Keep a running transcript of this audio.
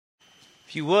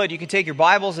If you would, you can take your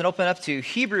Bibles and open up to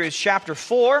Hebrews chapter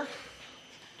 4.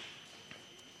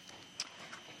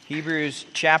 Hebrews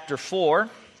chapter 4.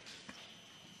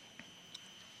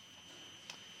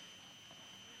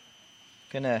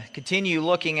 Going to continue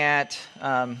looking at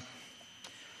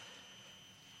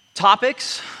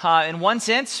topics in one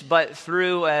sense, but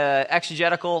through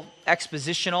exegetical,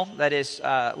 expositional, that is,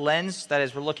 lens. That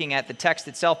is, we're looking at the text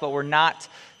itself, but we're not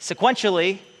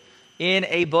sequentially in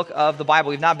a book of the Bible.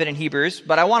 We've not been in Hebrews,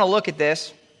 but I want to look at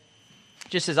this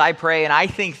just as I pray and I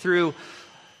think through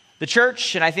the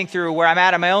church and I think through where I'm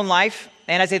at in my own life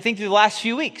and as I think through the last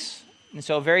few weeks. And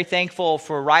so very thankful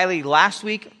for Riley last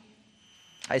week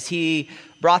as he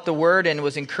brought the word and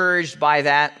was encouraged by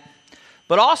that.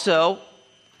 But also,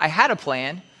 I had a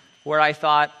plan where I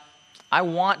thought, I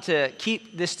want to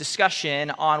keep this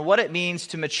discussion on what it means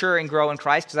to mature and grow in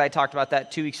Christ, because I talked about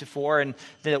that 2 weeks before, and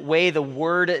the way the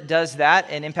Word does that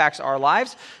and impacts our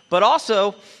lives. But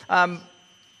also,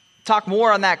 talk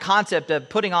more on that concept of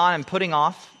putting on and putting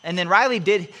off. And then Riley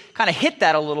did kind of hit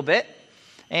that a little bit,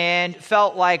 and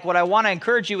felt like what I want to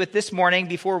encourage you with this morning,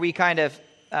 before we kind of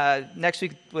next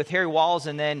week with Harry Walls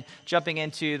and then jumping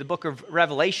into the book of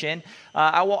Revelation,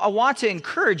 I want to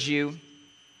encourage you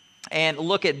and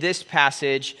look at this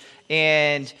passage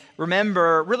and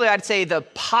remember, really I'd say, the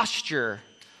posture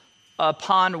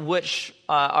upon which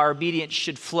our obedience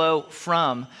should flow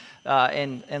from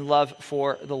and love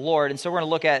for the Lord. And so we're going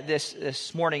to look at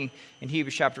this morning in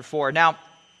Hebrews chapter 4. Now,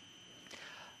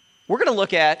 we're going to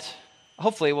look at,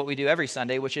 hopefully, what we do every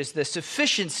Sunday, which is the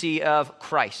sufficiency of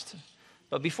Christ.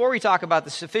 But before we talk about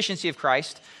the sufficiency of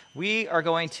Christ, we are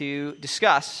going to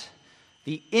discuss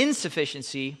the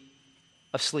insufficiency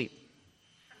of sleep.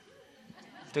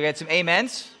 Do we get some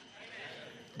amens?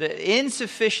 Amen. The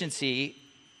insufficiency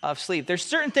of sleep. There's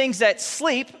certain things that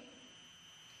sleep,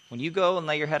 when you go and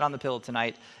lay your head on the pillow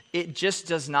tonight, it just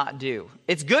does not do.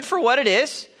 It's good for what it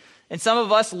is, and some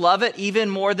of us love it even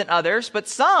more than others, but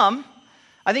some,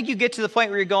 I think you get to the point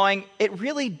where you're going, it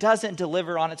really doesn't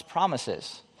deliver on its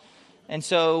promises. And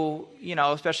so,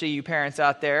 especially you parents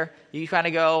out there, you kind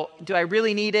of go, do I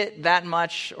really need it that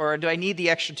much? Or do I need the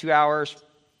extra 2 hours?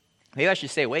 Maybe I should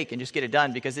stay awake and just get it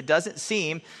done, because it doesn't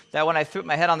seem that when I put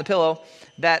my head on the pillow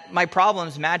that my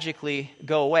problems magically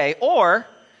go away. Or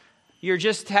you're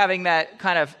just having that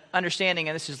kind of understanding,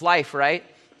 and this is life, right?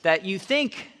 That you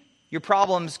think your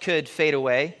problems could fade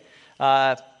away,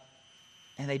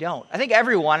 and they don't. I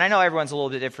know everyone's a little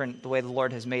bit different the way the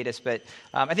Lord has made us, but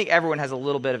I think everyone has a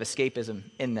little bit of escapism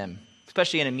in them,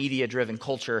 especially in a media-driven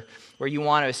culture where you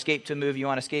want to escape to a movie, you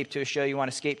want to escape to a show, you want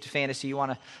to escape to fantasy, you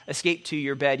want to escape to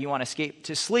your bed, you want to escape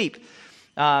to sleep.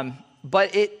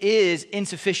 But it is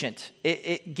insufficient.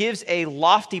 It gives a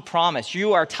lofty promise.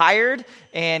 You are tired,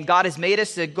 and God has made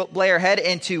us to lay our head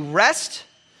and to rest,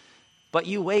 but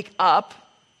you wake up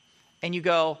and you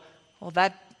go, well,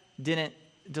 that didn't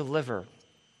deliver.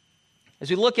 As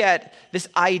we look at this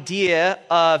idea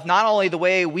of not only the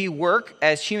way we work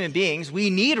as human beings,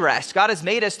 we need rest. God has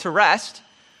made us to rest.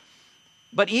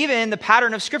 But even the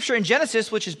pattern of Scripture in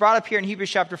Genesis, which is brought up here in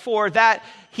Hebrews chapter 4, that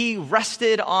he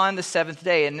rested on the seventh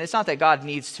day. And it's not that God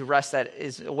needs to rest. That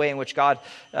is a way in which God,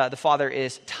 the Father,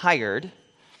 is tired.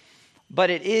 But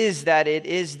it is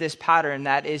this pattern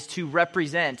that is to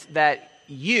represent that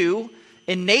you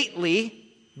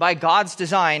innately, by God's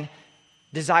design,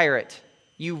 desire it.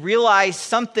 You realize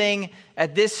something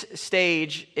at this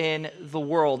stage in the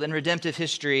world, in redemptive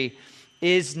history,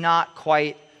 is not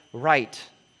quite right.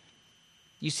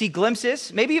 You see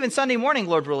glimpses, maybe even Sunday morning,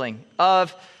 Lord willing,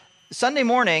 of Sunday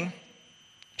morning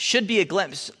should be a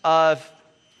glimpse of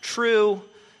true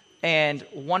and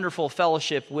wonderful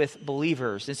fellowship with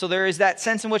believers. And so there is that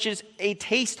sense in which it's a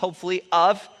taste, hopefully,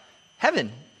 of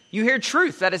heaven. You hear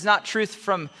truth that is not truth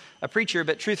from a preacher,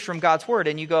 but truth from God's word,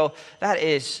 and you go, that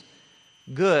is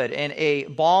good and a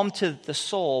balm to the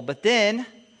soul. But then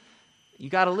you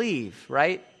got to leave,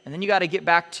 right? And then you got to get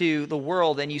back to the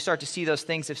world, and you start to see those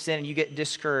things of sin, and you get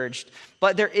discouraged.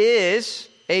 But there is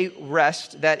a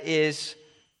rest that is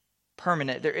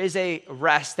permanent. There is a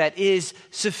rest that is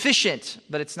sufficient,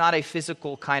 but it's not a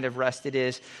physical kind of rest. It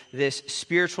is this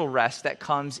spiritual rest that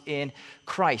comes in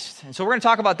Christ. And so we're going to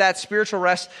talk about that spiritual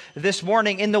rest this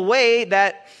morning in the way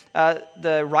that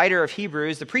the writer of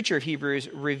Hebrews, the preacher of Hebrews,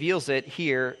 reveals it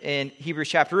here in Hebrews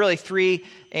chapter 3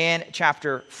 and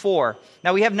chapter 4.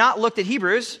 Now, we have not looked at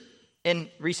Hebrews in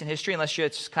recent history, unless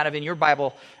it's kind of in your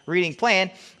Bible reading plan.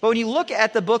 But when you look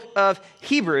at the book of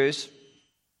Hebrews,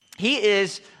 he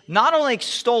is not only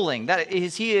extolling, that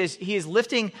is, he is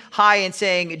lifting high and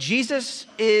saying Jesus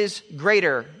is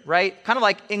greater, right? Kind of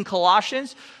like in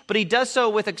Colossians, but he does so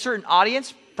with a certain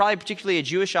audience, probably particularly a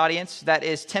Jewish audience that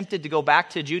is tempted to go back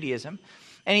to Judaism.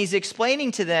 And he's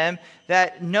explaining to them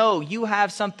that, no, you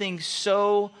have something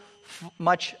so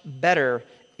much better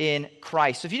in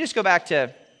Christ. So if you just go back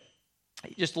to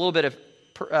just a little bit of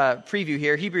preview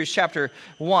here, Hebrews chapter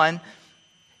 1,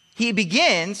 he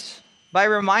begins by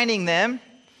reminding them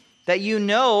that you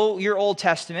know your Old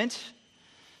Testament.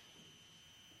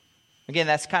 Again,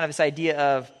 that's kind of this idea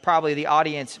of probably the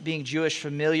audience being Jewish,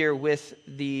 familiar with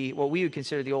what we would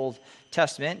consider the Old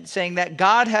Testament, saying that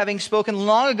God, having spoken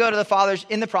long ago to the fathers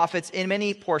in the prophets in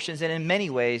many portions and in many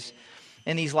ways,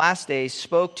 in these last days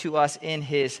spoke to us in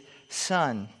his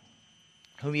Son,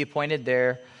 whom he appointed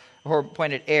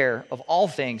heir of all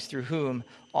things, through whom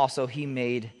also he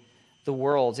made the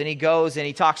worlds. And he goes and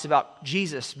he talks about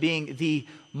Jesus being the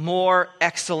more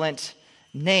excellent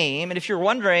name. And if you're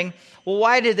wondering, well,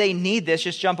 why did they need this?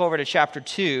 Just jump over to chapter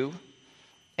 2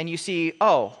 and you see,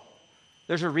 oh,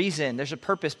 there's a reason, there's a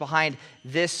purpose behind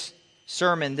this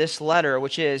sermon, this letter,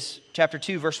 which is chapter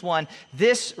 2, verse 1.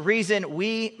 This reason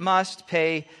we must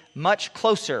pay much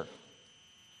closer.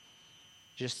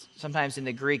 Just sometimes in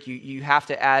the Greek, you have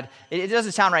to add, it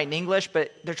doesn't sound right in English,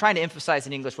 but they're trying to emphasize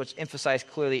in English what's emphasized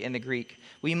clearly in the Greek.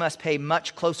 We must pay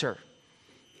much closer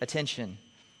attention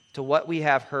to what we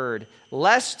have heard,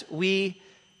 lest we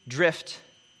drift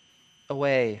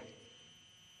away.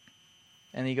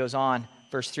 And he goes on,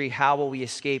 verse 3, how will we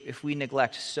escape if we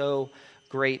neglect so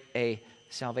great a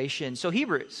salvation? So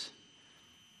Hebrews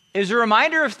is a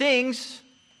reminder of things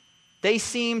they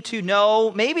seem to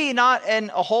know, maybe not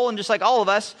in a whole, and just like all of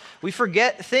us, we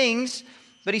forget things,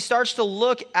 but he starts to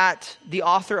look at the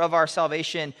author of our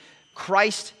salvation,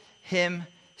 Christ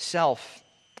himself.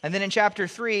 And then in chapter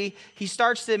 3, he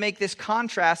starts to make this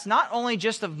contrast, not only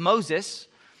just of Moses,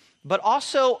 but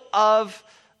also of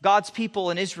God's people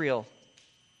in Israel.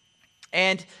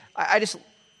 And I just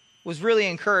was really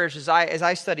encouraged as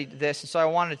I studied this, and so I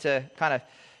wanted to kind of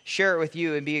share it with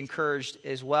you and be encouraged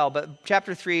as well. But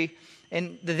chapter 3,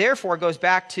 and the therefore goes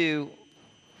back to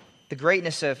the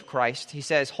greatness of Christ. He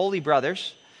says, holy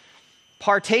brothers,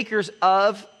 partakers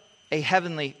of a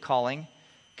heavenly calling,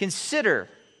 consider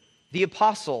the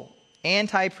apostle and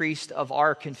high priest of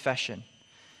our confession,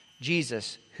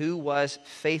 Jesus, who was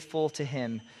faithful to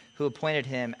him who appointed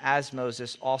him, as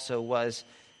Moses also was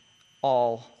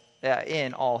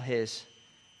in all his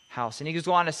house. And he goes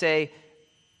on to say,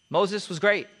 Moses was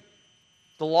great.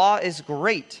 The law is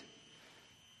great.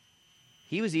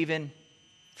 He was even,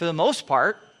 for the most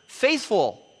part,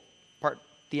 faithful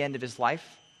the end of his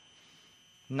life.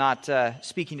 Not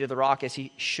speaking to the rock as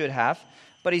he should have.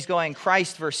 But he's going,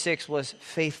 Christ, verse 6, was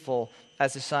faithful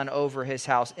as the son over his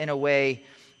house in a way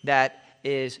that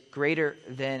is greater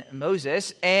than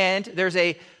Moses. And there's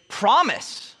a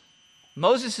promise.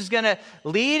 Moses is going to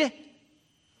lead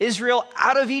Israel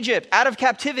out of Egypt, out of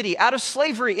captivity, out of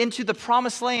slavery into the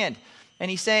promised land.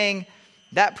 And he's saying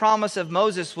that promise of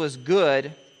Moses was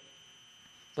good,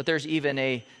 but there's even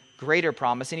a greater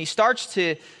promise. And he starts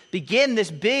to begin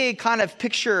this big kind of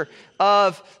picture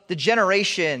of the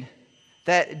generation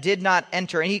that did not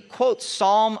enter. And he quotes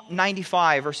Psalm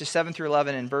 95, verses 7 through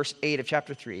 11, and verse 8 of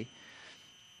chapter 3.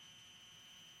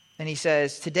 And he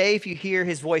says, today if you hear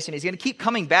his voice, and he's going to keep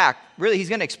coming back. Really, he's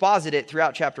going to exposit it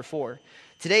throughout chapter 4.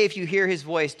 Today if you hear his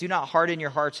voice, do not harden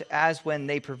your hearts as when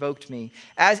they provoked me,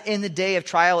 as in the day of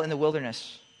trial in the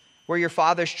wilderness, where your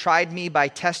fathers tried me by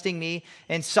testing me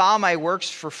and saw my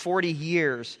works for 40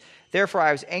 years. Therefore,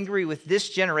 I was angry with this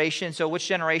generation. So which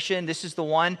generation? This is the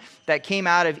one that came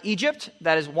out of Egypt,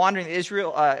 that is wandering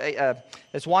Israel,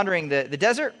 that's wandering the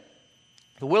desert,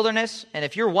 the wilderness. And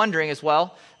if you're wondering as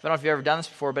well, I don't know if you've ever done this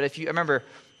before, but if you remember,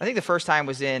 I think the first time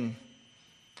it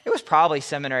was probably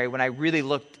seminary when I really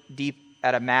looked deep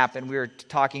at a map and we were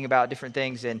talking about different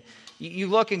things. And you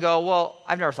look and go, well,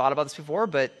 I've never thought about this before,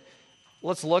 but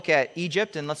let's look at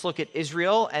Egypt and let's look at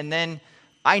Israel. And then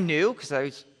I knew, because I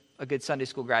was a good Sunday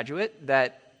school graduate,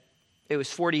 that it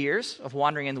was 40 years of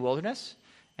wandering in the wilderness.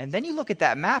 And then you look at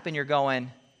that map and you're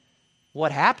going,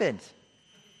 what happened?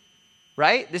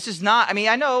 Right? This is not,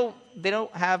 I know they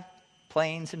don't have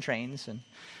planes and trains,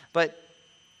 but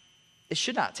it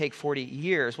should not take 40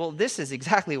 years. Well, this is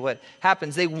exactly what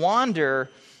happens. They wander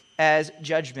as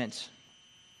judgments.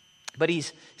 But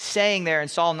he's saying there in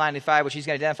Psalm 95, which he's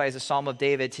going to identify as a Psalm of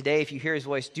David, today if you hear his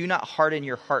voice, do not harden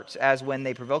your hearts as when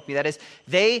they provoked me. That is,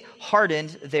 they hardened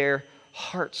their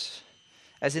hearts,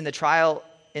 as in the trial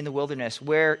in the wilderness,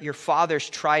 where your fathers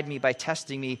tried me by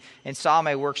testing me and saw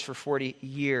my works for 40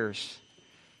 years.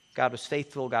 God was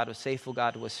faithful, God was faithful,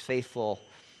 God was faithful.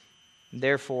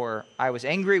 Therefore, I was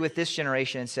angry with this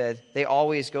generation and said, they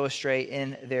always go astray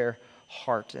in their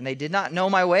heart. And they did not know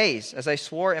my ways. As I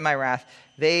swore in my wrath,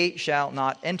 they shall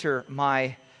not enter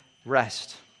my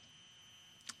rest.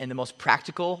 In the most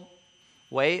practical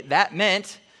way, that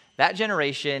meant that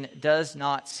generation does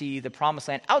not see the promised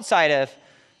land outside of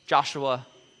Joshua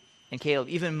and Caleb.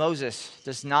 Even Moses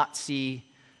does not see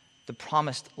the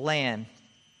promised land.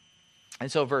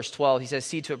 And so verse 12, he says,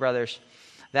 see to it, brothers,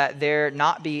 that there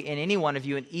not be in any one of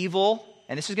you an evil,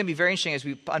 and this is going to be very interesting as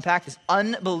we unpack this,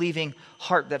 unbelieving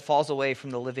heart that falls away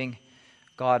from the living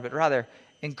God, but rather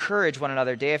encourage one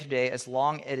another day after day as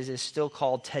long as it is still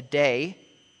called today.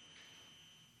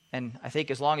 And I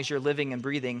think as long as you're living and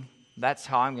breathing, that's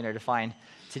how I'm going to define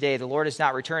today. The Lord is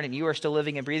not returned and you are still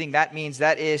living and breathing. That means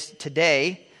that is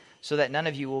today, so that none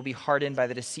of you will be hardened by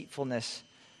the deceitfulness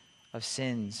of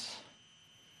sins.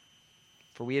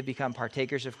 For we have become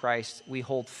partakers of Christ. We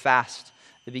hold fast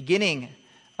the beginning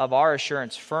of our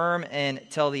assurance firm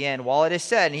until the end. While it is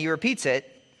said, and he repeats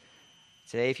it,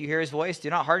 today if you hear his voice, do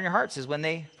not harden your hearts as when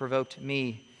they provoked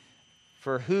me.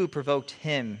 For who provoked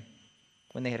him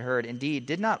when they had heard? Indeed,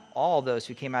 did not all those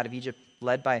who came out of Egypt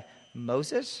led by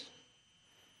Moses?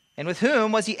 And with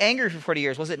whom was he angry for 40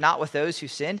 years? Was it not with those who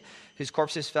sinned, whose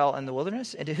corpses fell in the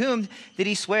wilderness? And to whom did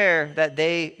he swear that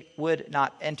they would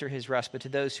not enter his rest, but to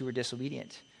those who were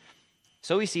disobedient?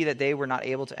 So we see that they were not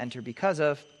able to enter because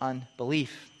of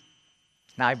unbelief.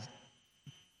 Now, I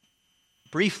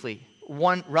briefly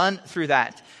run through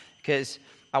that because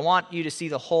I want you to see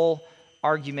the whole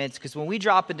argument, because when we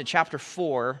drop into chapter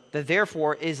 4, the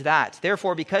therefore is that.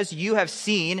 Therefore, because you have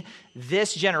seen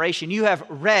this generation, you have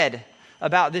read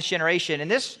about this generation.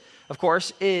 And this, of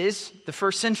course, is the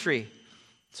first century.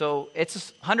 So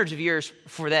it's hundreds of years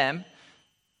for them,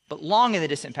 but long in the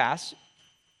distant past.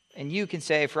 And you can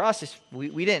say, for us,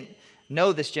 we didn't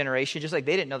know this generation, just like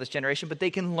they didn't know this generation, but they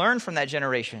can learn from that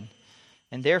generation.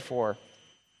 And therefore,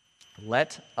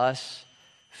 let us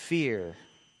fear,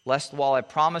 lest while a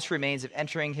promise remains of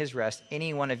entering his rest,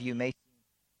 any one of you may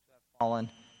have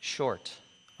fallen short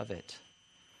of it.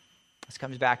 This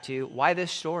comes back to why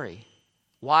this story?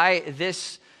 Why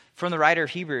this from the writer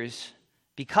of Hebrews?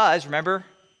 Because, remember,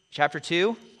 chapter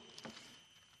 2,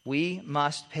 we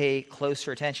must pay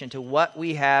closer attention to what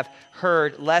we have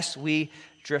heard, lest we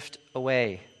drift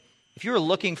away. If you were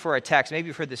looking for a text, maybe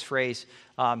you've heard this phrase,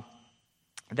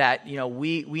 that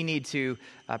we need to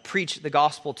preach the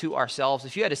gospel to ourselves.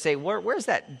 If you had to say, where's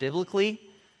that biblically?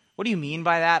 What do you mean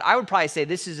by that? I would probably say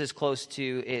this is as close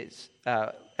to it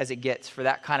as it gets for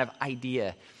that kind of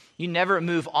idea. You never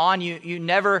move on. You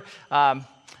never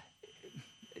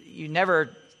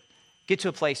get to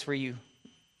a place where you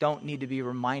don't need to be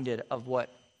reminded of what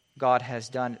God has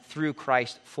done through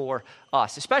Christ for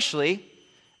us, especially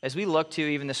as we look to,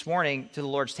 even this morning, to the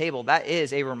Lord's table. That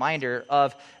is a reminder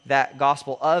of that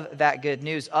gospel, of that good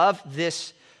news, of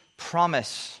this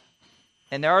promise.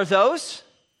 And there are those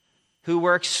who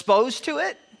were exposed to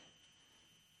it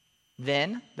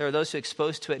then. There are those who are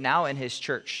exposed to it now in his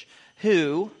church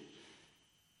who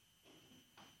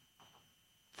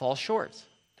fall short.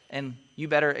 And you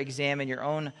better examine your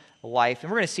own life.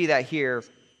 And we're going to see that here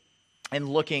in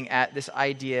looking at this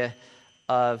idea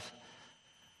of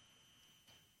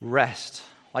rest.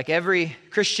 Like every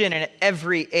Christian in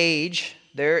every age,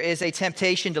 there is a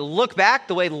temptation to look back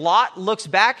the way Lot looks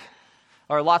back,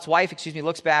 or Lot's wife,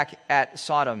 looks back at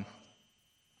Sodom.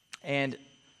 And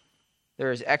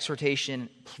there is exhortation,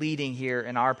 pleading here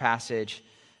in our passage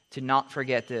to not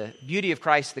forget the beauty of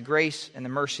Christ, the grace and the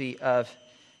mercy of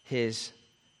his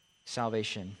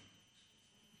salvation.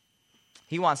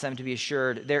 He wants them to be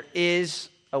assured there is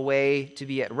a way to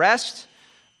be at rest,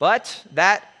 but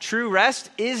that true rest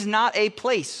is not a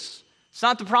place. It's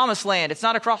not the promised land. It's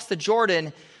not across the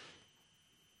Jordan.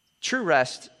 True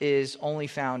rest is only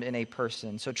found in a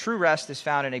person. So true rest is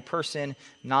found in a person,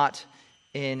 not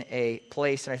in a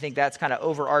place. And I think that's kind of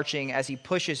overarching as he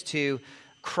pushes to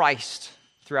Christ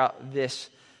throughout this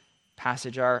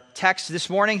passage. Our text this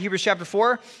morning, Hebrews chapter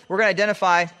 4, we're going to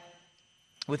identify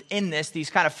within this these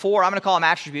kind of four, I'm going to call them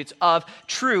attributes of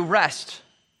true rest.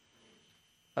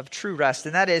 Of true rest.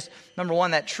 And that is, number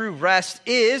one, that true rest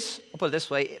is, I'll put it this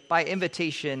way, by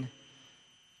invitation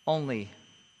only.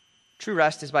 True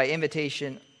rest is by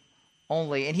invitation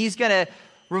only. And he's going to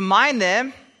remind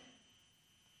them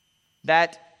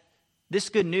that this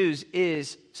good news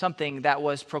is something that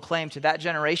was proclaimed to that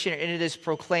generation, and it is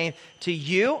proclaimed to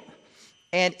you,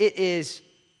 and it is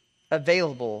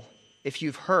available. If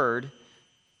you've heard,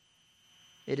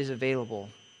 it is available.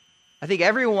 I think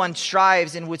everyone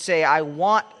strives and would say, I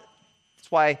want, that's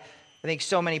why I think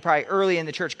so many probably early in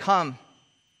the church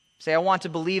say, I want to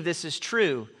believe this is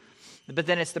true. But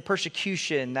then it's the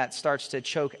persecution that starts to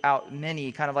choke out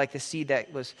many, kind of like the seed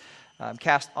that was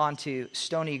cast onto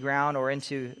stony ground or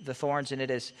into the thorns, and it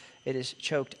is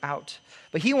choked out.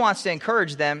 But he wants to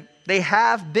encourage them. They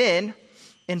have been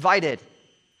invited.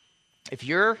 If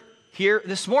you're here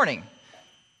this morning,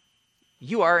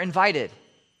 you are invited.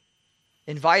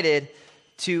 Invited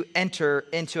to enter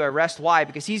into a rest. Why?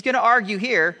 Because he's going to argue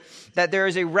here that there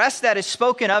is a rest that is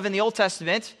spoken of in the Old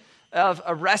Testament, of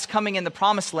a rest coming in the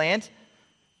promised land.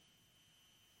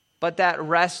 But that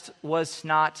rest was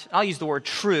not, I'll use the word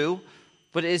true,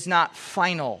 but it is not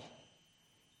final,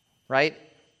 right?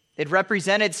 It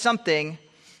represented something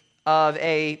of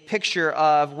a picture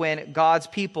of when God's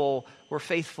people were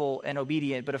faithful and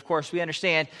obedient. But of course, we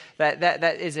understand that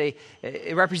is a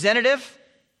representative,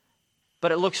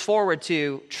 but it looks forward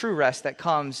to true rest that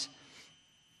comes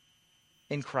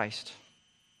in Christ.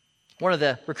 One of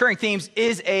the recurring themes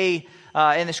is in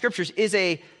the scriptures is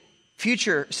a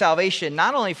future salvation,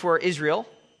 not only for Israel,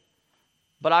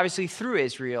 but obviously through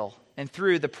Israel and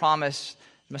through the promised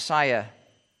Messiah.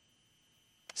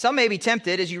 Some may be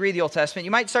tempted as you read the Old Testament.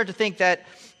 You might start to think that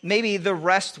maybe the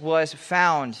rest was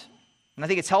found. And I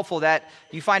think it's helpful that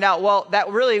you find out, well, that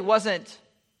really wasn't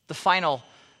the final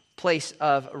place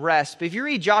of rest. But if you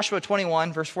read Joshua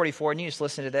 21, verse 44, and you just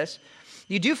listen to this,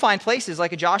 you do find places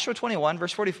like in Joshua 21,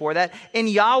 verse 44, that and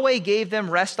Yahweh gave them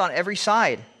rest on every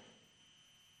side,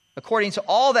 according to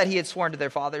all that he had sworn to their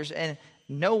fathers, and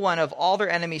no one of all their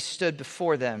enemies stood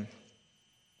before them.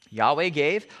 Yahweh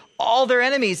gave all their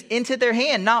enemies into their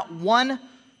hand. Not one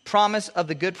promise of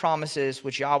the good promises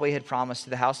which Yahweh had promised to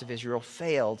the house of Israel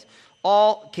failed.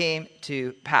 All came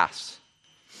to pass.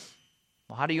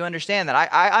 Well, how do you understand that?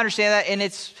 I understand that in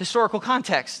its historical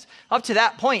context. Up to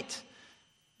that point,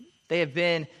 they have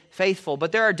been faithful.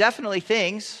 But there are definitely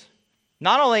things,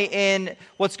 not only in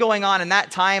what's going on in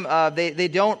that time, they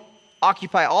don't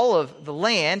occupy all of the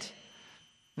land.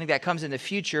 I think that comes in the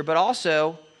future. But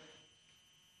also,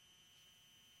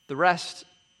 the rest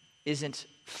isn't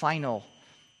final.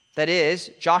 That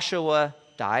is, Joshua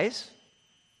dies,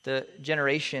 the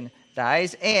generation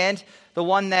dies, and the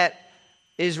one that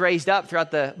is raised up throughout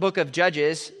the book of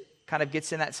Judges kind of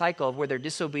gets in that cycle of where they're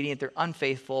disobedient, they're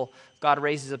unfaithful. God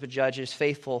raises up a judge who's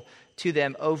faithful to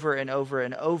them over and over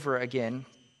and over again.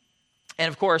 And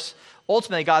of course,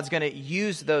 ultimately, God's going to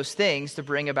use those things to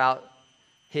bring about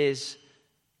his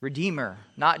Redeemer,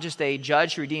 not just a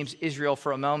judge who redeems Israel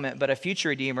for a moment, but a future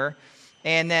Redeemer.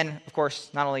 And then, of course,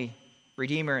 not only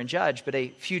Redeemer and judge, but a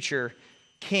future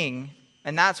king.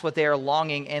 And that's what they are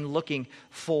longing and looking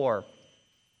for.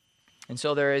 And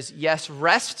so there is, yes,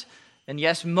 rest, and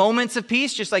yes, moments of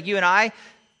peace, just like you and I,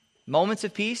 moments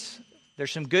of peace.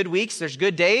 There's some good weeks, there's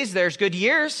good days, there's good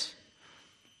years,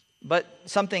 but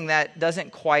something that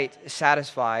doesn't quite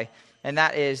satisfy, and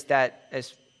that is that,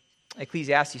 as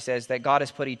Ecclesiastes says, that God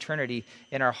has put eternity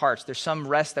in our hearts. There's some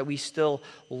rest that we still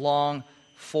long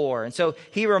for. And so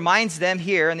he reminds them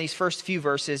here in these first few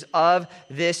verses of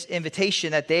this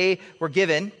invitation that they were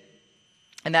given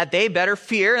and that they better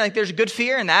fear. Like there's a good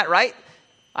fear in that, right?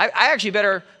 I actually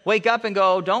better wake up and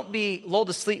go, don't be lulled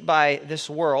to sleep by this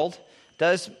world.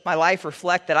 Does my life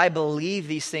reflect that I believe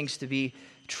these things to be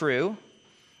true?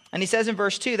 And he says in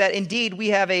verse 2 that indeed we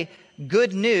have a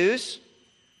good news.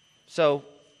 So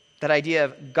that idea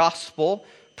of gospel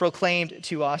proclaimed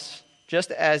to us,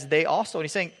 just as they also. And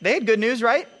he's saying they had good news,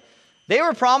 right? They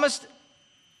were promised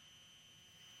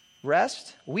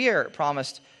rest. We are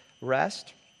promised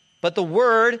rest. But the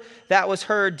word that was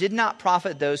heard did not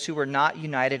profit those who were not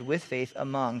united with faith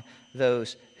among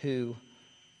those who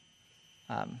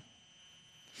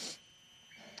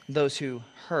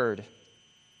heard.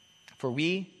 For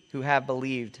we who have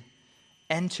believed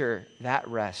enter that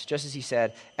rest. Just as he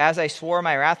said, as I swore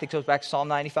my wrath, it goes back to Psalm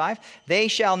 95, they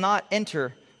shall not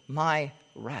enter my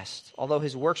rest. Although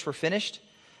his works were finished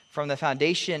from the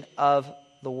foundation of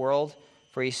the world,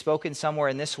 for he's spoken somewhere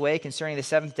in this way concerning the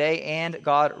seventh day, and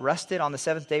God rested on the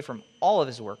seventh day from all of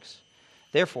his works.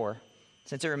 Therefore,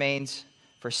 since it remains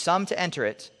for some to enter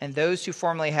it, and those who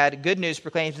formerly had good news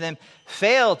proclaimed to them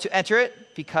failed to enter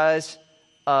it because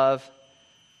of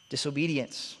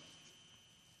disobedience,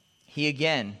 he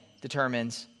again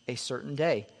determines a certain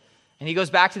day. And he goes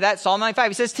back to that Psalm 95.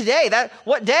 He says, today,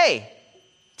 what day?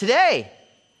 Today.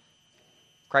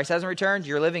 Christ hasn't returned.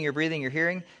 You're living, you're breathing, you're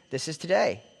hearing. This is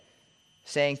today.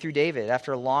 Saying through David,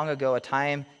 after long ago, a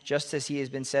time just as he has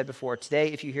been said before, today,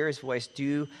 if you hear his voice,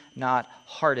 do not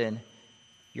harden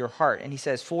your heart. And he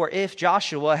says, for if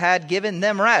Joshua had given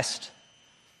them rest.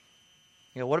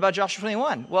 What about Joshua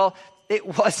 21? Well, it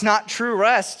was not true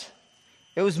rest.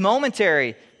 It was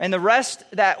momentary. And the rest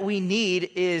that we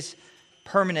need is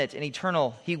permanent and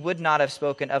eternal, he would not have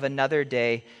spoken of another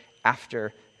day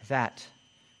after that.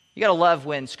 You got to love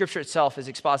when Scripture itself is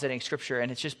expositing Scripture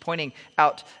and it's just pointing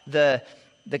out the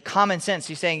common sense.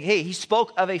 He's saying, hey, he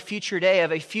spoke of a future day,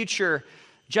 of a future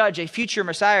judge, a future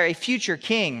Messiah, a future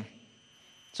king.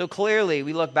 So clearly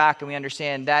we look back and we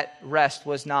understand that rest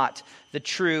was not the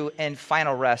true and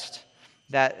final rest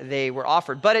that they were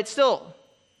offered. But it still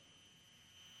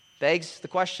begs the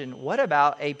question, what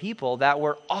about a people that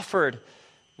were offered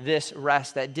this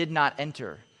rest that did not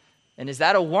enter? And is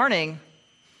that a warning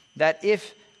that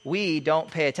if we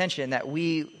don't pay attention, that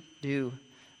we do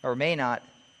or may not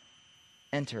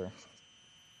enter?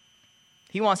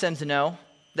 He wants them to know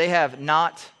they have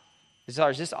not, as far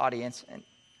as this audience, and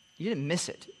you didn't miss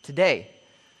it today.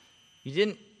 You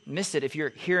didn't miss it if you're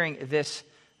hearing this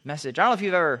message. I don't know if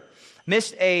you've ever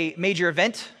missed a major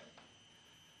event,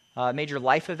 a major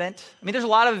life event. I mean, there's a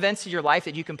lot of events in your life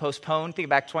that you can postpone. Think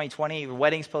back 2020, your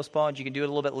wedding's postponed. You can do it a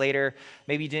little bit later.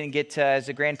 Maybe you didn't get to, as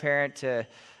a grandparent to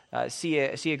see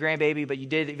a grandbaby, but you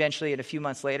did eventually a few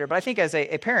months later. But I think as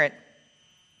a parent,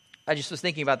 I just was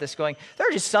thinking about this going, there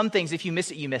are just some things, if you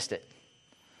miss it, you missed it.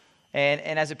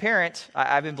 And as a parent,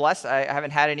 I've been blessed. I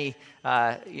haven't had any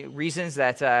reasons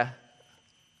that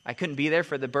I couldn't be there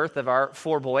for the birth of our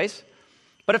 4 boys.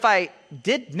 But if I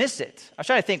did miss it, I was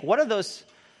trying to think, what are those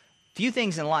few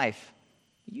things in life?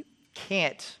 You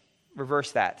can't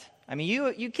reverse that. I mean,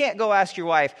 you can't go ask your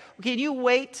wife, can you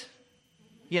wait,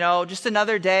 just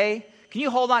another day? Can you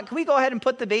hold on? Can we go ahead and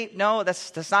put the baby? No,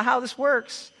 that's not how this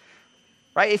works,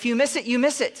 right? If you miss it, you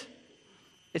miss it.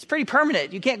 It's pretty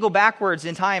permanent. You can't go backwards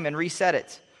in time and reset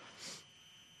it.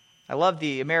 I love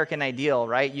the American ideal,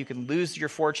 right? You can lose your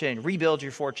fortune, rebuild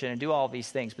your fortune, and do all these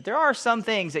things. But there are some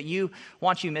things that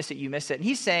once you miss it, you miss it. And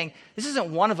he's saying, this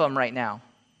isn't one of them right now.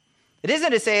 It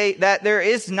isn't to say that there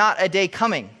is not a day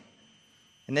coming.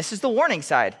 And this is the warning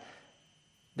side.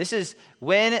 This is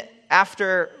when,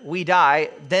 after we die,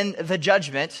 then the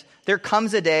judgment, there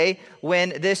comes a day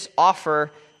when this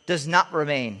offer does not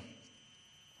remain.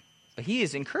 But he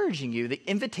is encouraging you. The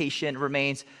invitation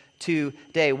remains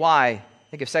today. Why?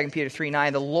 Think of 2 Peter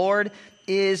 3:9. The Lord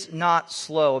is not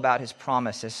slow about his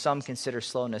promise, as some consider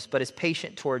slowness, but is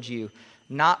patient towards you,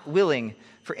 not willing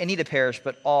for any to perish,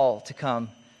 but all to come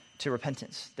to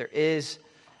repentance. There is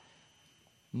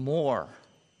more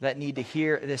that need to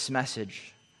hear this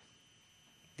message.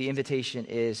 The invitation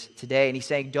is today. And he's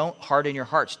saying, don't harden your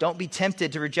hearts. Don't be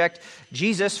tempted to reject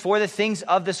Jesus for the things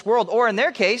of this world. Or in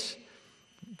their case,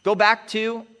 go back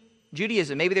to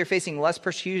Judaism. Maybe they're facing less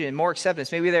persecution, more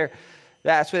acceptance. Maybe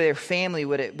that's where their family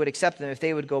would accept them if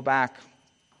they would go back.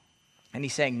 And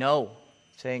he's saying no,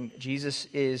 saying Jesus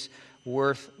is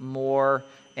worth more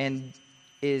and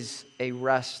is a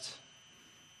rest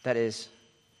that is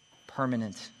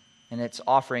permanent. And it's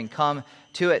offering, come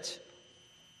to it.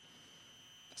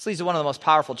 This leads to one of the most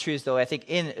powerful truths, though, I think,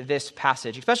 in this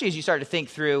passage, especially as you start to think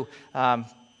through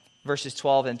verses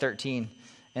 12 and 13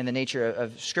 and the nature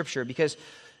of Scripture, because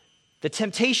the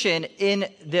temptation in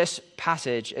this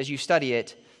passage, as you study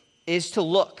it, is to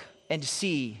look and to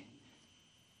see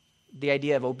the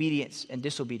idea of obedience and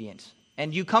disobedience.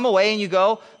 And you come away and you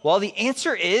go, well, the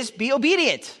answer is be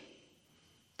obedient.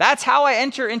 That's how I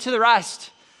enter into the rest.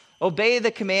 Obey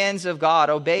the commands of God.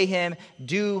 Obey him.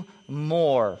 Do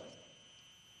more.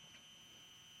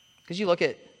 Because you look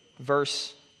at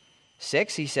verse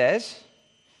 6, he says,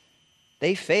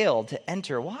 they failed to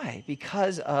enter. Why?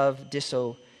 Because of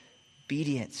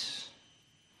disobedience.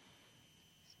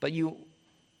 But you,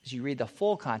 as you read the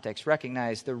full context,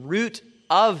 recognize the root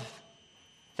of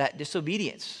that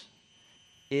disobedience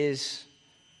is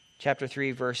chapter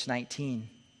 3, verse 19.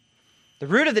 The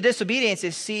root of the disobedience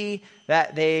is see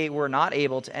that they were not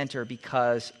able to enter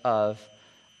because of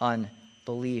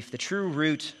unbelief. The true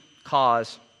root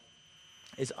cause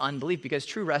is unbelief, because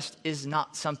true rest is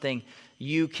not something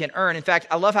you can earn. In fact,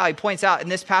 I love how he points out in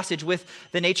this passage with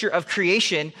the nature of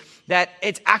creation that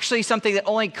it's actually something that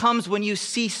only comes when you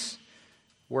cease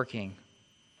working.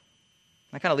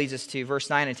 That kind of leads us to verse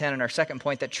 9 and 10 in our second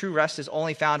point, that true rest is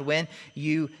only found when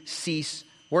you cease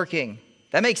working.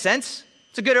 That makes sense?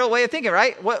 It's a good way of thinking,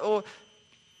 right?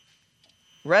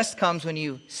 Rest comes when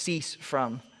you cease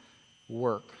from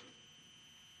work.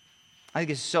 I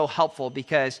think it's so helpful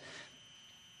because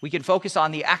we can focus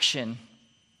on the action,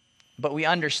 but we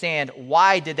understand,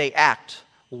 why did they act?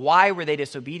 Why were they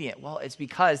disobedient? Well, it's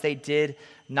because they did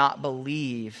not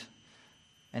believe,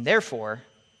 and therefore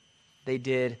they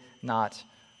did not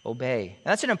obey.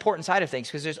 And that's an important side of things,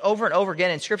 because there's over and over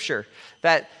again in Scripture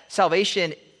that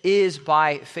salvation is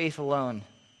by faith alone.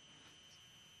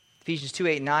 Ephesians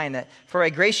 2:8-9, that for by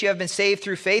grace you have been saved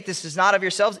through faith. This is not of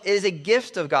yourselves. It is a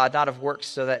gift of God, not of works,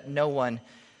 so that no one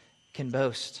can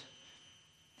boast.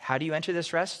 How do you enter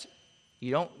this rest?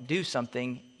 You don't do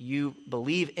something. You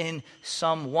believe in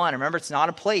someone. Remember, it's not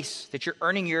a place that you're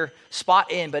earning your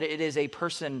spot in, but it is a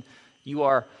person you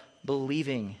are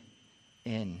believing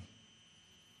in.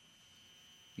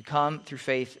 You come through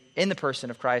faith in the person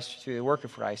of Christ, through the work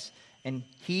of Christ, and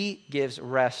he gives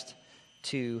rest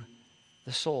to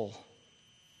the soul.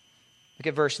 Look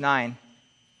at verse 9.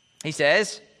 He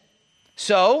says,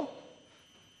 so,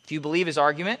 do you believe his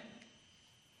argument?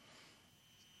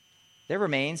 There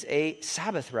remains a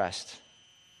Sabbath rest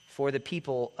for the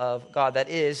people of God. That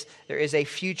is, there is a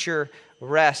future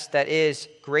rest that is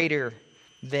greater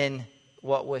than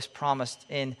what was promised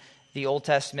in the Old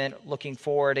Testament. Looking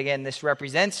forward, again, this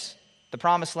represents the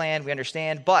promised land, we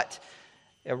understand, but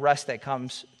a rest that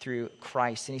comes through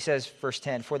Christ. And he says, verse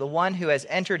 10, for the one who has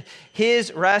entered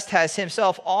his rest has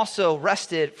himself also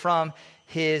rested from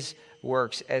his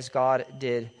works, as God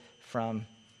did from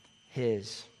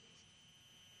his.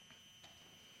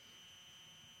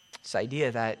 This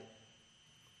idea that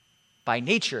by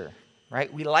nature,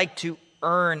 right, we like to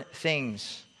earn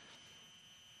things.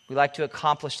 We like to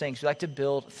accomplish things. We like to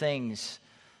build things.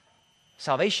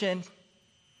 Salvation,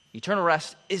 eternal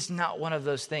rest, is not one of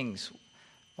those things.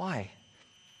 Why?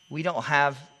 We don't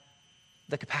have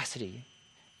the capacity.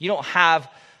 You don't have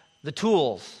the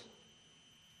tools.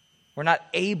 We're not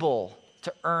able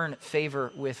to earn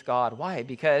favor with God. Why?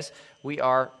 Because we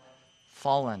are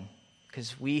fallen.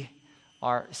 Because we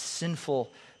are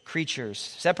sinful creatures,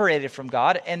 separated from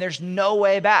God, and there's no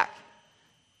way back.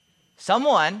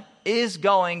 Someone is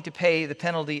going to pay the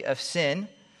penalty of sin,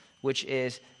 which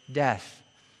is death.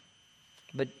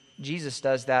 But Jesus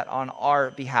does that on our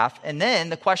behalf. And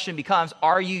then the question becomes,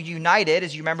 are you united,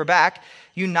 as you remember back,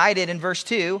 united in verse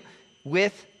 2,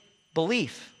 with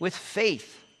belief, with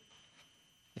faith?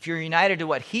 If you're united to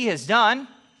what he has done,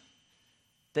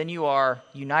 then you are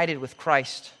united with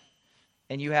Christ,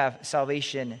 and you have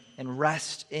salvation and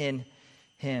rest in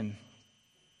him.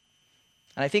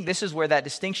 And I think this is where that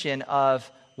distinction of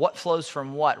what flows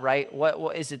from what, right?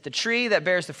 What is it, the tree that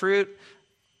bears the fruit,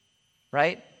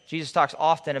 right? Jesus talks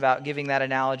often about giving that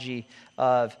analogy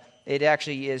of it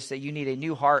actually is that you need a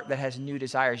new heart that has new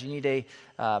desires. You need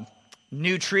a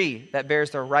new tree that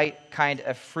bears the right kind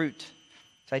of fruit.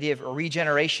 This idea of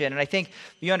regeneration. And I think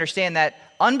you understand that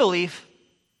unbelief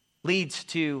leads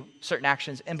to certain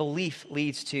actions, and belief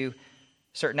leads to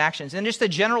certain actions. And just a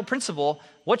general principle,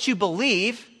 what you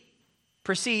believe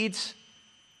precedes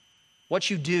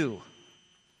what you do.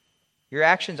 Your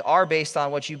actions are based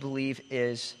on what you believe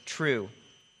is true.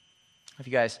 If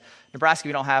you guys, Nebraska,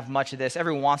 we don't have much of this.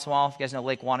 Every once in a while, if you guys know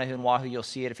Lake Wanahoo and Wahoo, you'll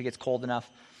see it if it gets cold enough.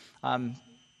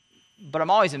 But I'm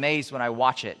always amazed when I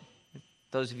watch it.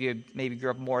 Those of you who maybe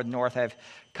grew up more north, I have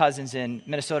cousins in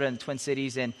Minnesota and the Twin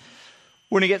Cities, and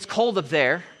when it gets cold up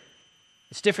there,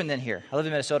 it's different than here. I lived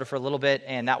in Minnesota for a little bit,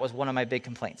 and that was one of my big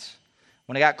complaints.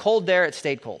 When it got cold there, it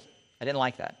stayed cold. I didn't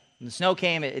like that. When the snow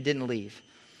came, it didn't leave.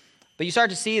 But you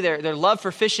start to see their love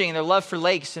for fishing, and their love for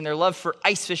lakes, and their love for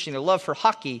ice fishing, their love for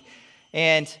hockey.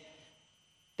 And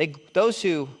those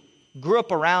who grew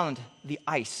up around the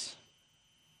ice,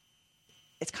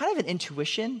 it's kind of an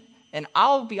intuition. And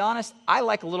I'll be honest, I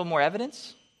like a little more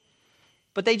evidence.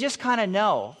 But they just kind of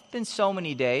know. It's been so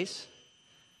many days.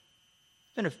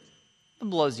 It's been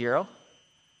below zero.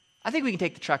 I think we can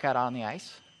take the truck out on the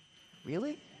ice.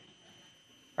 Really?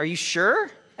 Are you sure?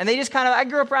 And they just kind of, I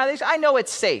grew up around this. I know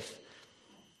it's safe.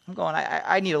 I'm going,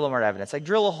 I need a little more evidence. Like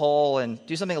drill a hole and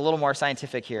do something a little more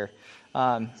scientific here.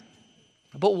 But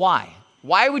why?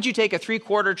 Why would you take a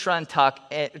 3/4 ton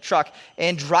truck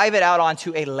and drive it out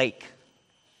onto a lake?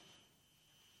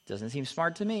 Doesn't seem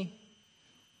smart to me.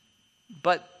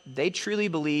 But they truly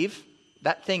believe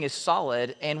that thing is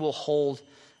solid and will hold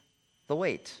the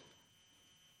weight.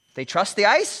 They trust the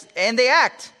ice and they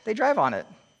act. They drive on it.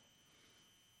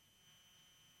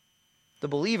 The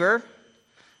believer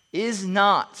is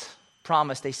not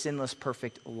promised a sinless,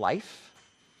 perfect life,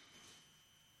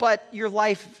 but your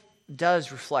life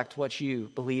does reflect what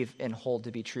you believe and hold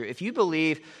to be true. If you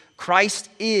believe Christ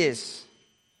is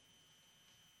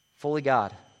fully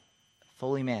God,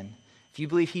 fully man, if you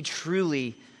believe he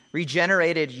truly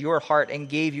regenerated your heart and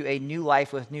gave you a new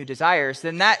life with new desires,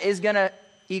 then that is going to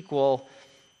equal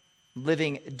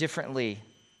living differently,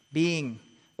 being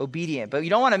obedient. But you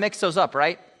don't want to mix those up,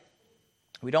 right?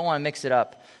 We don't want to mix it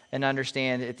up and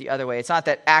understand it the other way. It's not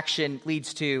that action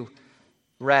leads to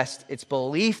rest. It's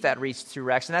belief that leads to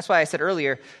rest. And that's why I said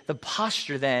earlier, the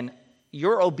posture then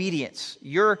your obedience,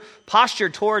 your posture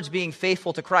towards being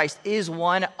faithful to Christ is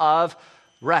one of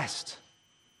rest.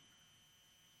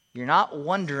 You're not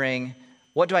wondering,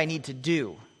 what do I need to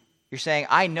do? You're saying,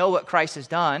 I know what Christ has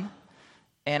done,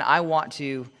 and I want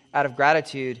to, out of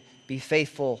gratitude, be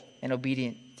faithful and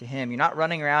obedient to him. You're not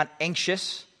running around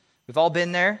anxious. We've all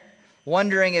been there,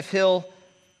 wondering if he'll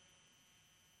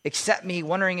accept me,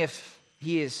 wondering if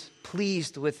he is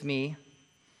pleased with me.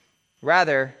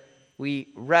 Rather, we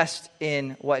rest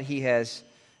in what he has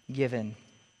given.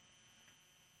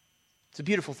 It's a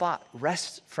beautiful thought.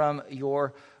 Rest from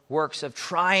your works of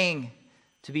trying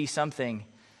to be something.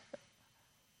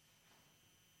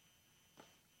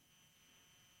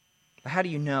 But how do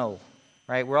you know,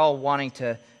 right? We're all wanting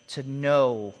to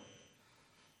know.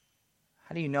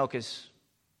 How do you know? Because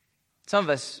some of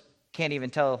us can't even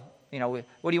tell, where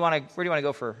do you want to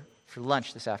go for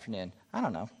lunch this afternoon? I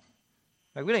don't know.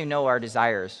 Like, we don't even know our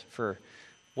desires for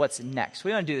what's next. What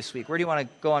do you want to do this week? Where do you want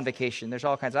to go on vacation? There's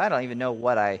all kinds of, I don't even know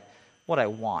what I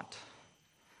want.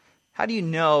 How do you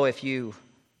know if you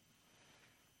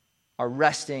are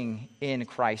resting in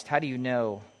Christ? How do you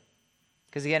know?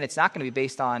 Because again, it's not going to be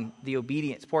based on the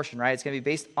obedience portion, right? It's going to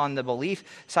be based on the belief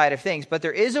side of things. But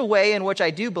there is a way in which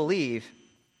I do believe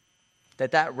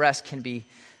that rest can be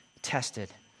tested.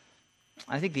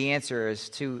 I think the answer is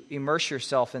to immerse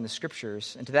yourself in the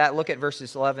Scriptures. And to that, look at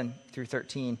verses 11 through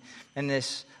 13. And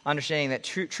this understanding that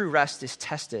true rest is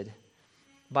tested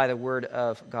by the Word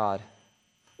of God,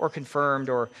 or confirmed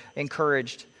or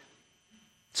encouraged.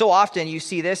 So often you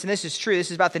see this, and this is true. This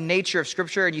is about the nature of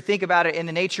Scripture, and you think about it in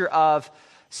the nature of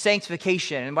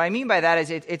sanctification. And what I mean by that is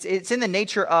it's in the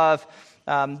nature of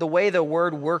the way the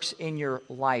Word works in your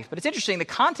life. But it's interesting, the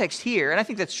context here, and I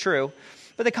think that's true,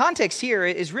 but the context here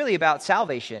is really about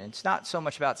salvation. It's not so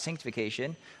much about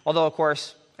sanctification, although, of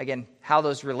course, again, how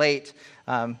those relate,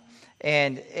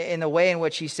 and in the way in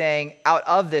which he's saying, out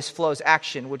of this flows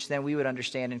action, which then we would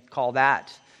understand and call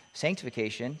that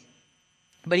sanctification.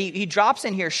 But he drops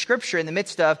in here Scripture in the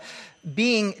midst of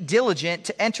being diligent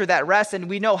to enter that rest, and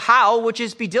we know how, which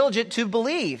is be diligent to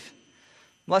believe,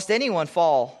 lest anyone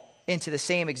fall into the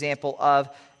same example of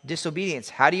disobedience.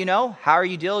 How do you know? How are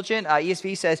you diligent?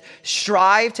 ESV says,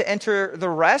 strive to enter the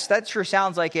rest. That sure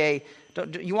sounds like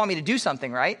you want me to do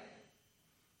something, right?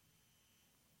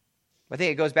 I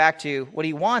think it goes back to what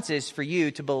he wants is for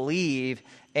you to believe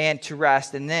and to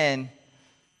rest and then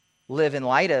live in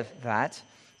light of that.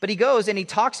 But he goes and he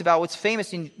talks about what's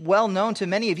famous and well known to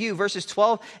many of you, verses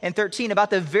 12 and 13,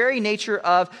 about the very nature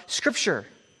of Scripture.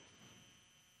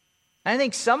 And I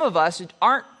think some of us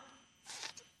are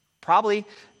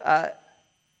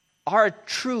a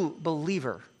true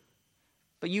believer,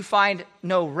 but you find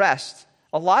no rest.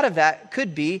 A lot of that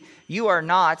could be you are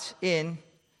not in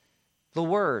the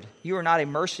Word. You are not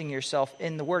immersing yourself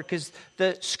in the Word, because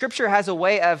the Scripture has a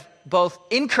way of both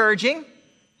encouraging,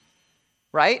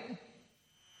 right?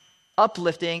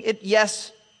 Uplifting. It,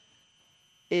 yes,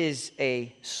 is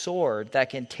a sword that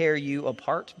can tear you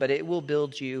apart, but it will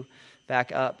build you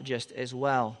back up just as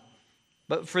well.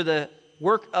 But for the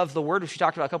work of the Word, which we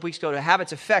talked about a couple weeks ago, to have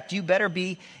its effect, you better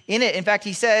be in it. In fact,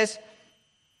 he says,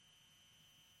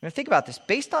 think about this,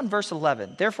 based on verse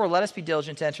 11, therefore let us be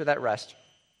diligent to enter that rest,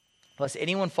 lest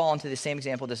anyone fall into the same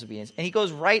example of disobedience. And he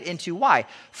goes right into why.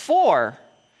 For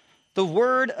the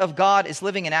Word of God is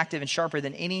living and active and sharper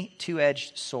than any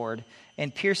two-edged sword,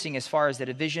 and piercing as far as the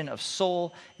division of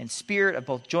soul and spirit, of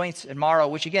both joints and marrow,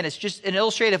 which again is just an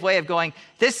illustrative way of going,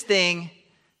 this thing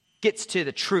gets to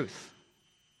the truth.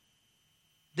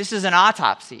 This is an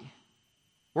autopsy.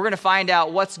 We're going to find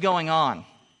out what's going on.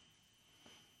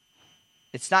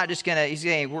 It's not just he's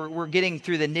saying, we're getting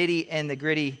through the nitty and the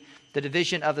gritty, the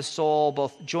division of the soul,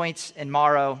 both joints and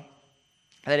marrow.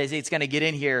 That is, it's going to get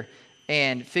in here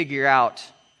and figure out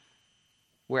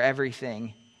where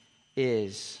everything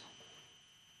is.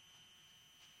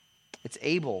 It's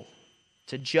able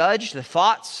to judge the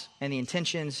thoughts and the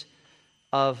intentions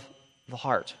of the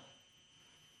heart.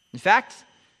 In fact,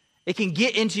 it can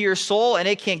get into your soul and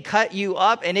it can cut you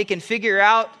up and it can figure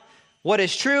out what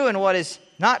is true and what is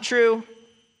not true.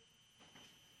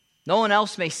 No one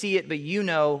else may see it, but you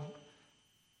know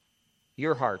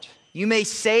your heart. You may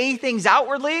say things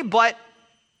outwardly, but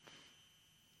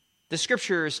the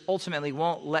Scriptures ultimately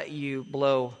won't let you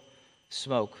blow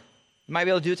smoke. You might be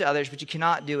able to do it to others, but you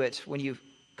cannot do it when you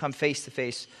come face to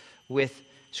face with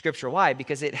Scripture. Why?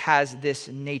 Because it has this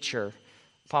nature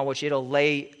upon which it'll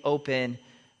lay open.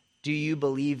 Do you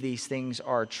believe these things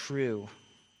are true?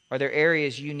 Are there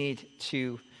areas you need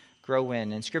to grow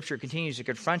in? And Scripture continues to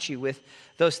confront you with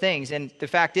those things. And the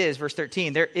fact is, verse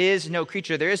 13, there is no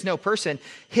creature, there is no person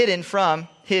hidden from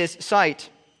his sight.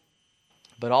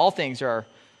 But all things are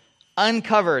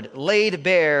uncovered, laid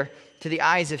bare to the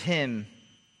eyes of him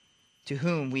to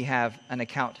whom we have an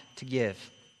account to give.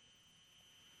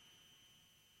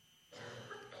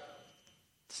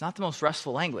 It's not the most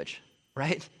restful language,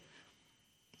 right?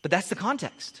 But that's the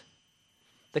context.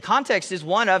 The context is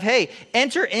one of, hey,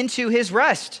 enter into his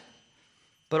rest.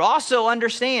 But also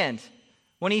understand,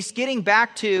 when he's getting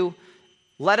back to,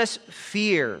 let us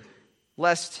fear,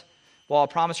 lest, while a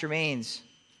promise remains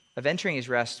of entering his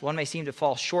rest, one may seem to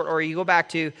fall short. Or you go back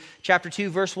to chapter 2,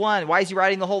 verse 1. Why is he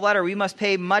writing the whole letter? We must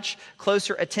pay much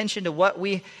closer attention to what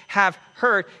we have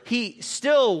heard. He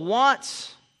still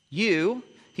wants you,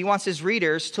 he wants his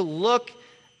readers to look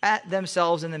at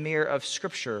themselves in the mirror of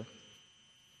Scripture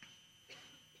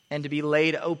and to be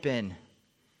laid open.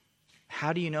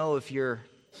 How do you know if you're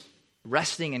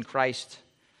resting in Christ?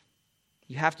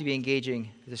 You have to be engaging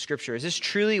the Scripture. Is this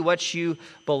truly what you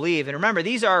believe? And remember,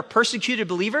 these are persecuted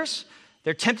believers.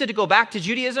 They're tempted to go back to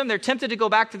Judaism. They're tempted to go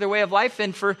back to their way of life.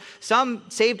 And for some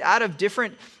saved out of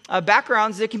different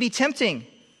backgrounds, it can be tempting.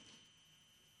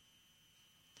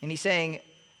 And he's saying,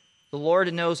 the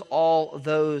Lord knows all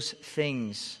those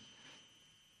things.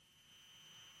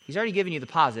 He's already given you the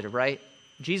positive, right?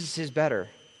 Jesus is better.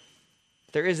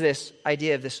 There is this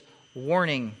idea of this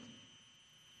warning.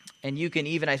 And you can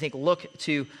even, I think, look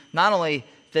to not only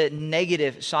the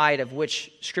negative side of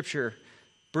which Scripture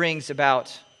brings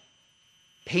about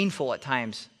painful at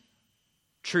times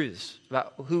truths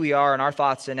about who we are and our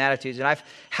thoughts and attitudes. And I've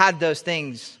had those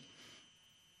things.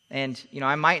 And,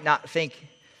 I might not think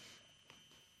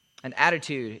an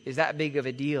attitude is that big of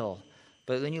a deal.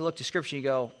 But when you look to Scripture, you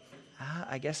go,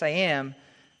 I guess I am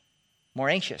more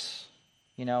anxious.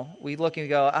 We look and we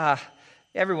go,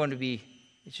 everyone would be,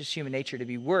 it's just human nature to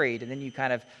be worried. And then you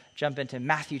kind of jump into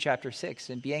Matthew chapter 6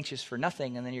 and be anxious for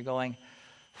nothing. And then you're going,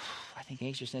 I think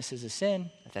anxiousness is a sin.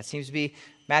 That seems to be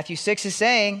Matthew 6 is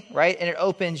saying, right? And it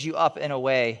opens you up in a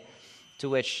way to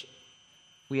which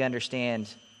we understand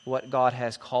what God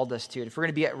has called us to. And if we're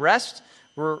going to be at rest,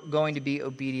 we're going to be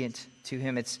obedient to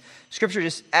him. It's Scripture,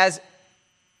 just as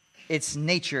its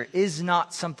nature, is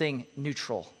not something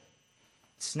neutral.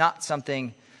 It's not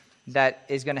something that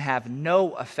is going to have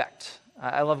no effect.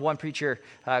 I love one preacher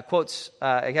quotes,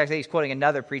 actually he's quoting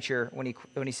another preacher when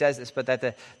he says this, but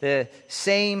that the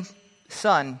same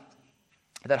sun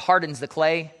that hardens the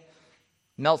clay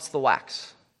melts the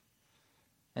wax.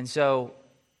 And so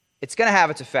it's going to have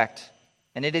its effect.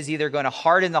 And it is either going to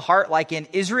harden the heart like in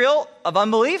Israel of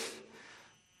unbelief,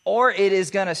 or it is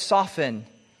going to soften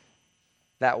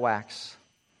that wax.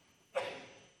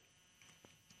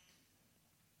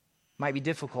 Might be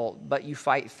difficult, but you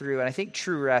fight through. And I think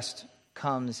true rest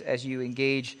comes as you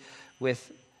engage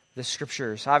with the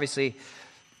Scriptures. Obviously,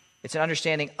 it's an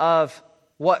understanding of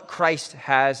what Christ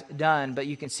has done, but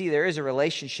you can see there is a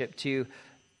relationship to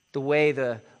the way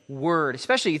the Word,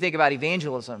 especially you think about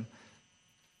evangelism,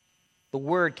 the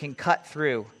Word can cut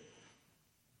through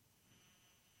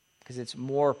because it's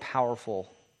more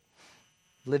powerful,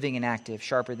 living and active,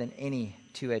 sharper than any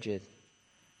two-edged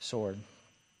sword.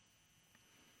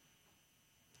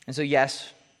 And so, yes,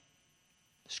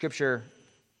 Scripture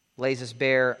lays us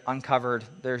bare, uncovered.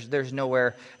 There's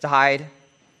nowhere to hide.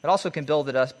 It also can build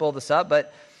us up,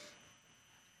 but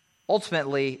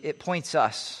ultimately it points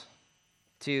us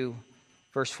to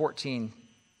verse 14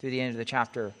 through the end of the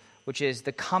chapter, which is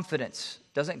the confidence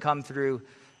doesn't come through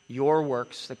your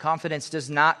works. The confidence does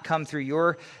not come through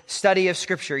your study of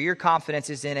Scripture. Your confidence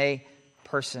is in a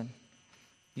person.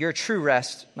 Your true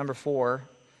rest, number 4,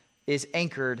 is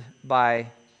anchored by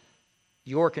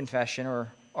your confession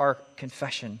or our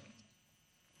confession.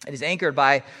 It is anchored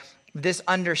by this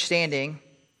understanding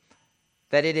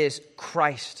that it is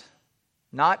Christ,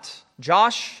 not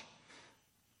Josh,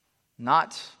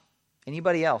 not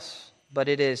anybody else, but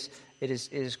it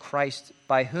is Christ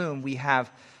by whom we have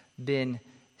been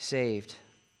saved.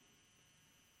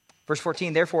 Verse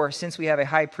 14, therefore, since we have a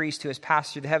high priest who has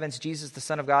passed through the heavens, Jesus, the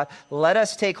Son of God, let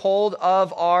us take hold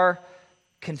of our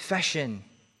confession.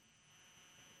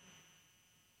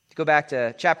 Go back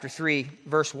to chapter 3,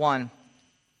 verse 1,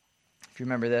 if you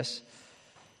remember this,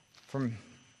 from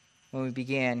when we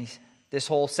began this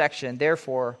whole section.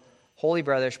 Therefore, holy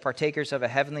brothers, partakers of a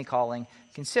heavenly calling,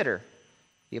 consider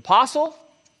the apostle,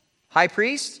 high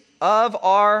priest of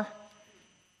our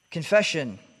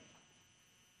confession.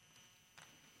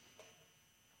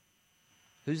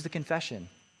 Who's the confession?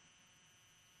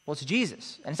 Well, it's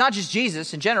Jesus. And it's not just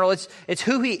Jesus in general. It's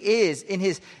who he is in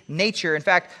his nature. In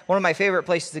fact, one of my favorite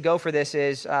places to go for this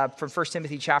is from 1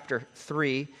 Timothy chapter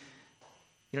 3. You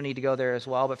don't need to go there as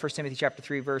well, but 1 Timothy chapter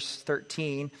 3, verse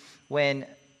 13, when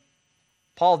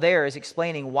Paul there is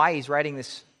explaining why he's writing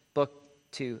this book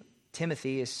to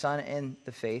Timothy, his son in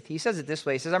the faith. He says it this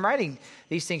way. He says, I'm writing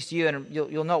these things to you, and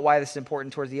you'll note why this is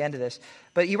important towards the end of this.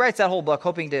 But he writes that whole book,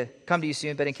 hoping to come to you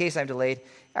soon. But in case I'm delayed,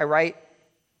 I write,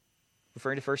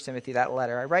 referring to 1 Timothy, that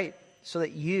letter, I write so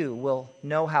that you will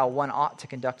know how one ought to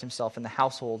conduct himself in the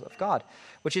household of God,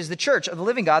 which is the church of the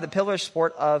living God, the pillar and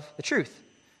support of the truth.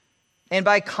 And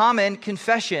by common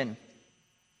confession,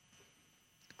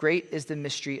 great is the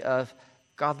mystery of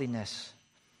godliness.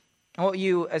 And what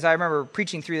you, as I remember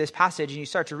preaching through this passage and you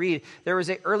start to read, there was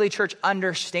an early church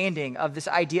understanding of this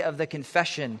idea of the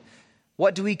confession.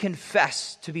 What do we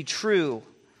confess to be true?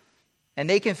 And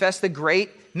they confess the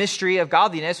great mystery of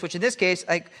godliness, which in this case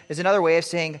is another way of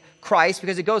saying Christ,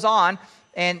 because it goes on,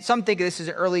 and some think this is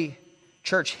an early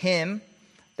church hymn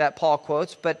that Paul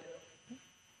quotes, but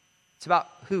it's about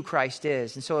who Christ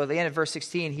is. And so at the end of verse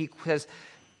 16, he says,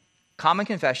 common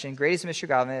confession, great is the mystery of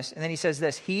godliness. And then he says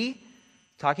this, he,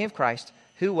 talking of Christ,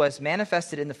 who was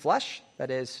manifested in the flesh,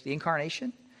 that is the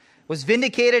incarnation, was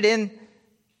vindicated in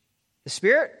the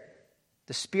Spirit.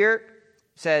 The Spirit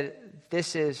said,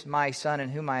 this is my Son in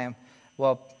whom I am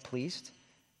well pleased.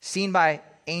 Seen by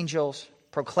angels,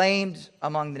 proclaimed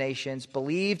among the nations,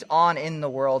 believed on in the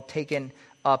world, taken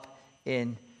up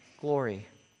in glory.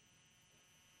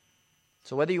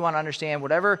 So whether you want to understand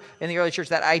whatever in the early church,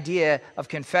 that idea of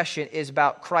confession is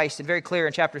about Christ. And very clear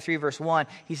in chapter 3, verse 1,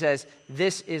 he says,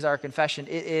 this is our confession.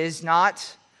 It is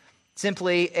not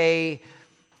simply a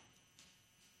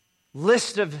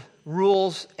list of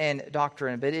rules and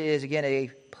doctrine, but it is, again,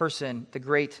 a person, the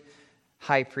great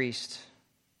high priest.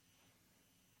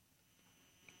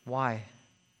 Why?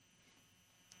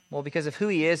 Well, because of who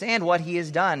he is and what he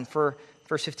has done. For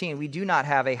verse 15, we do not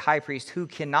have a high priest who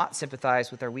cannot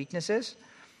sympathize with our weaknesses,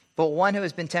 but one who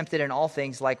has been tempted in all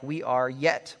things like we are,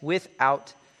 yet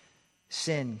without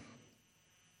sin.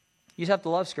 You just have to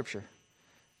love Scripture.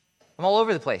 I'm all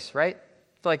over the place, right?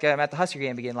 I feel like I'm at the Husker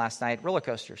game again last night. Roller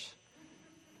coasters.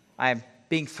 I'm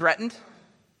being threatened.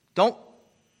 Don't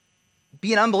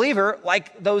be an unbeliever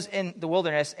like those in the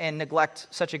wilderness and neglect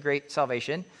such a great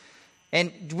salvation.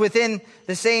 And within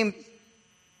the same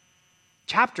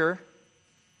chapter,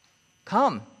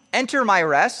 come, enter my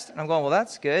rest. And I'm going, well,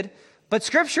 that's good. But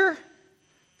Scripture,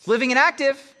 it's living and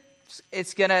active.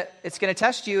 It's gonna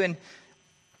test you and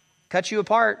cut you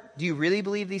apart. Do you really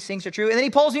believe these things are true? And then he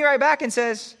pulls me right back and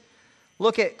says,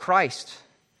 look at Christ.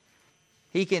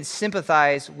 He can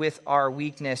sympathize with our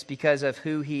weakness because of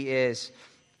who he is,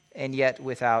 and yet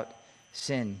without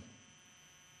sin.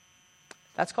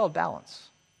 That's called balance,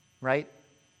 right?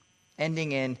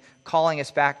 Ending in calling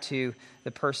us back to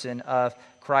the person of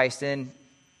Christ. And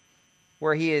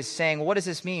where he is saying, what does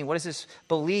this mean? What does this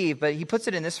believe? But he puts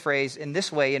it in this phrase, in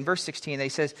this way, in verse 16, that he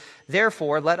says,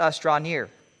 therefore, let us draw near.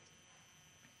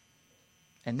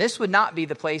 And this would not be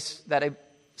the place that a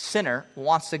sinner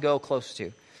wants to go close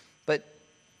to. But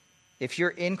if you're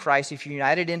in Christ, if you're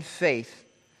united in faith,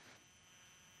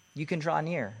 you can draw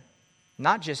near.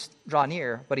 Not just draw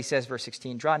near, but he says, verse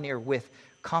 16, draw near with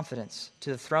confidence to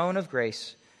the throne of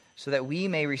grace so that we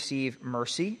may receive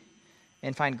mercy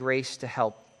and find grace to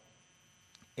help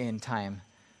in time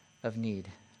of need.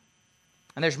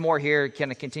 And there's more here. It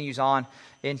kind of continues on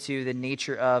into the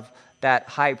nature of that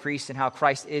high priest and how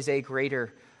Christ is a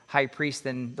greater high priest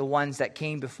than the ones that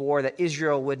came before that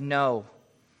Israel would know.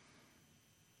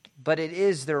 But it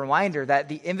is the reminder that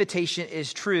the invitation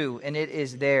is true and it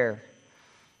is there.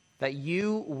 That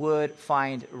you would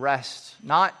find rest,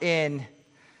 not in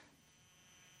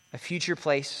a future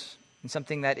place, in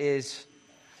something that is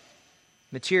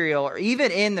material, or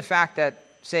even in the fact that,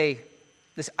 say,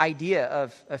 this idea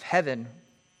of heaven,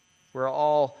 where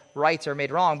all rights are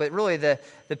made wrong, but really the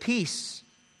peace,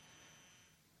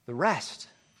 the rest,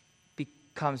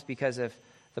 comes because of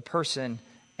the person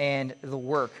and the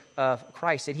work of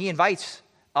Christ. And he invites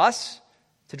us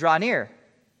to draw near.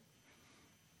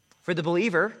 For the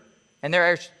believer, and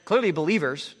there are clearly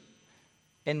believers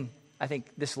in, I think,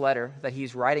 this letter that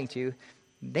he's writing to,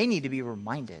 they need to be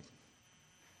reminded.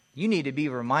 You need to be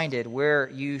reminded where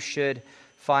you should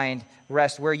find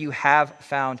rest, where you have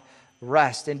found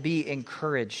rest, and be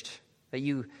encouraged that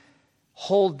you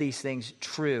hold these things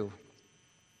true.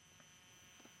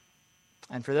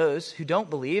 And for those who don't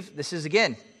believe, this is,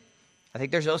 again, I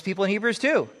think there's those people in Hebrews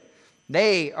too.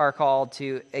 They are called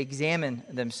to examine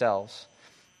themselves.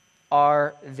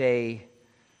 Are they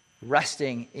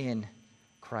resting in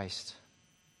Christ?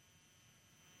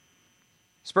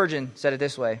 Spurgeon said it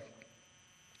this way: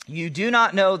 you do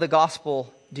not know the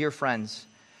gospel, dear friends,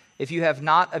 if you have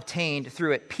not obtained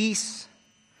through it peace.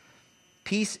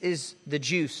 Peace is the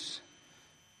juice,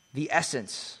 the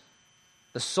essence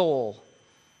the soul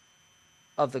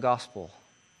of the gospel.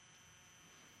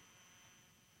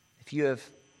 If you have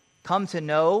come to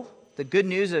know the good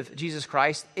news of Jesus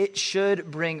Christ, it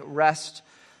should bring rest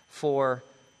for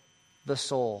the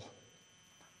soul.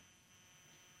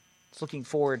 It's looking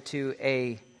forward to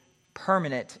a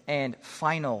permanent and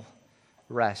final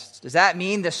rest. Does that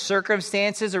mean the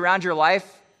circumstances around your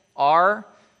life are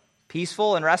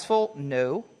peaceful and restful?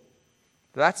 No.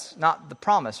 That's not the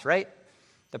promise, right?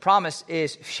 The promise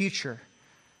is future.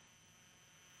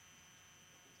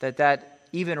 That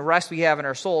even rest we have in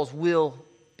our souls will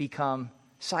become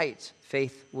sight.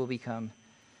 Faith will become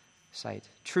sight.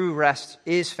 True rest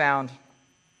is found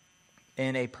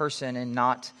in a person and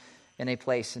not in a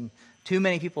place. And too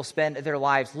many people spend their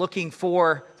lives looking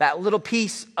for that little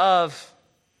piece of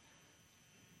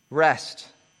rest.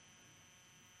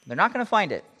 They're not going to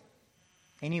find it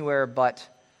anywhere but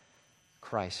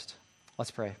Christ.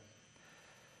 Let's pray.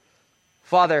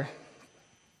 Father,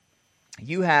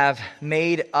 you have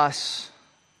made us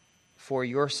for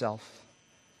yourself,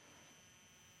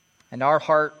 and our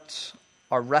hearts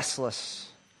are restless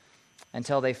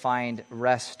until they find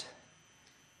rest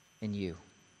in you.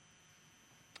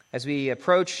 As we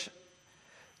approach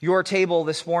your table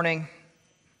this morning,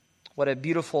 what a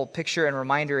beautiful picture and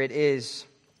reminder it is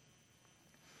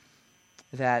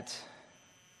that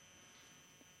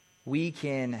we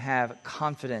can have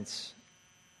confidence,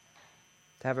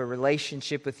 to have a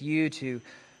relationship with you, to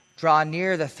draw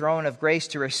near the throne of grace,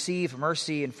 to receive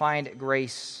mercy and find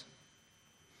grace,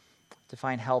 to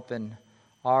find help in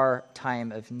our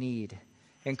time of need.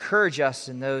 Encourage us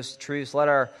in those truths. Let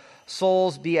our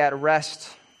souls be at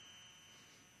rest,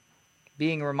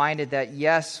 being reminded that,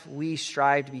 yes, we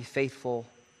strive to be faithful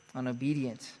and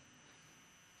obedient,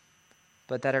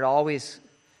 but that it always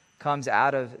comes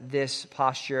out of this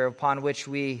posture upon which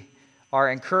we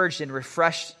are encouraged and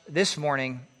refreshed this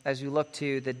morning as we look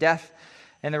to the death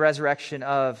and the resurrection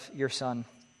of your Son.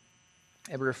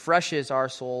 It refreshes our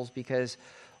souls because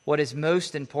what is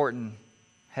most important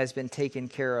has been taken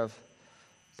care of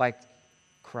by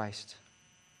Christ.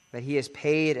 That he has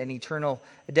paid an eternal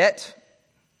debt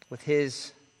with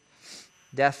his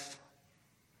death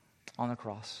on the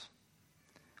cross.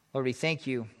 Lord, we thank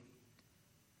you.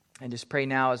 And just pray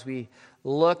now as we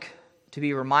look to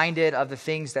be reminded of the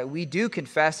things that we do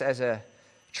confess as a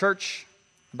church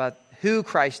about who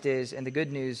Christ is and the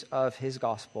good news of his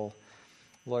gospel.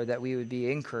 Lord, that we would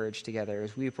be encouraged together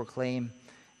as we proclaim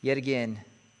yet again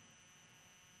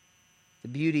the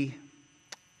beauty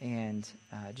and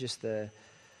just the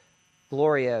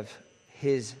glory of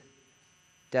his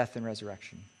death and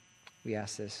resurrection. We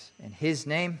ask this in his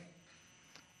name.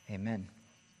 Amen.